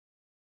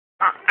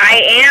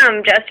I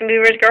am Justin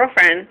Bieber's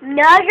girlfriend.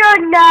 No,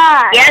 you're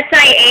not. Yes,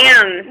 I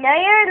am. No,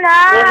 you're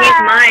not. Well,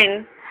 he's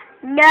mine.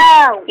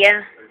 No.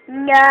 Yeah.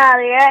 No,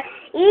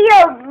 you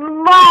don't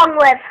belong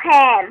with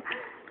him.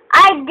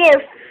 I do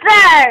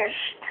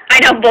first. I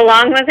don't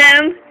belong with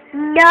him?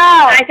 No.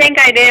 I think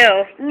I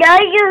do. No,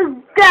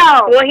 you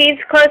don't. Well, he's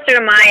closer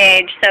to my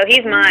age, so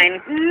he's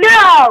mine.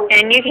 No.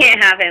 And you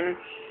can't have him.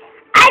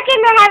 I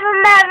can have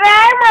him if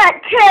I want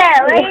to.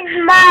 He's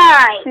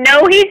mine.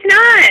 No, he's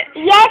not.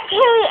 Yes,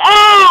 he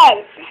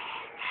is.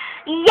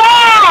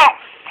 Yes.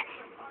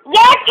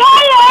 Yes, he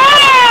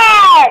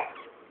is.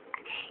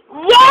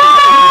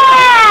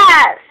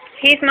 Yes.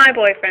 He's my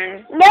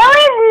boyfriend. No,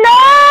 he's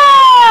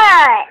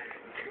not.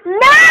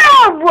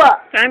 No.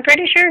 I'm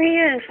pretty sure he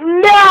is.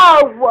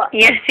 No.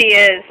 Yes, he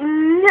is.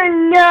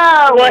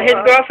 No. Well, his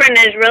girlfriend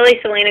is really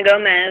Selena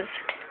Gomez.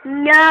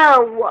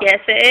 No. Yes,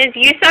 it is.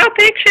 You saw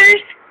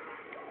pictures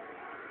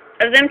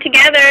of them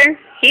together.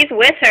 He's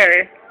with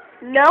her.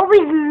 No,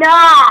 he's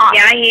not.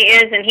 Yeah, he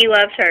is, and he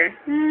loves her.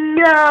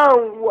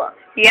 No.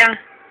 Yeah.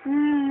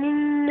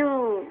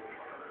 No.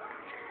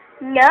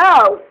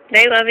 No.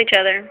 They love each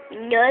other.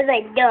 No,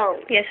 they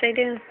don't. Yes, they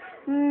do.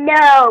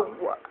 No.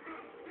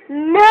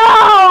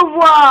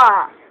 No.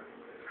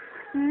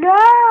 No.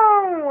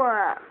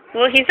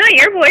 Well, he's not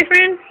your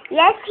boyfriend.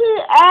 Yes, he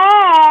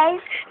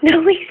is.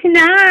 No, he's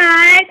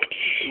not.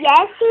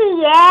 Yes, he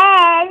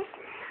is.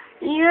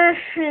 Yes,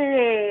 he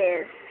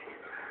is.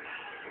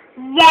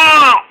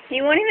 Yes.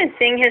 You won't even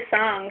sing his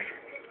songs.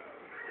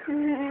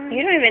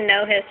 You don't even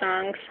know his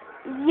songs.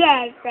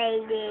 Yes, I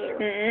do.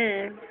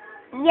 Mm-mm.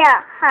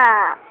 Yeah.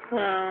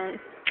 Well,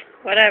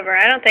 whatever.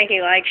 I don't think he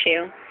likes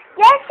you.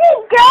 Yes, he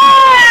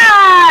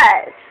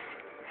does.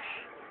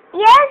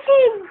 Yes,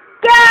 he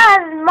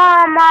does,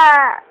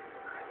 Mama.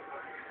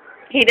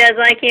 He does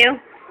like you?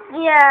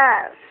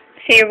 Yes.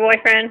 Is he your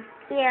boyfriend?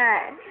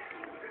 Yes.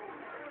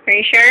 Are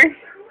you sure?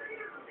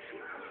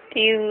 Do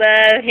you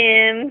love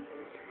him?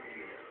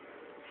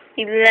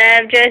 You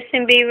love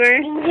Justin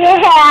Bieber?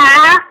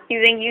 Yeah.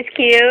 You think he's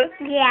cute?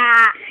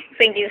 Yeah. You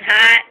think he's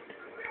hot?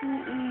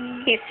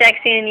 Mm-mm. He's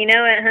sexy and you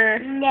know it, huh?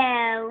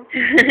 No.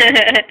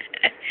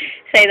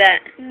 Say that.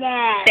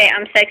 No. Say,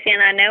 I'm sexy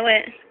and I know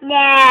it.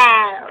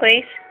 No.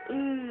 Please?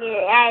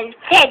 I'm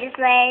just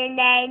letting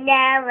I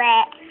know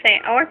it. Say,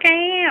 work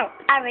out.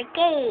 I'm a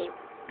game.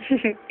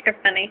 You're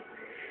funny.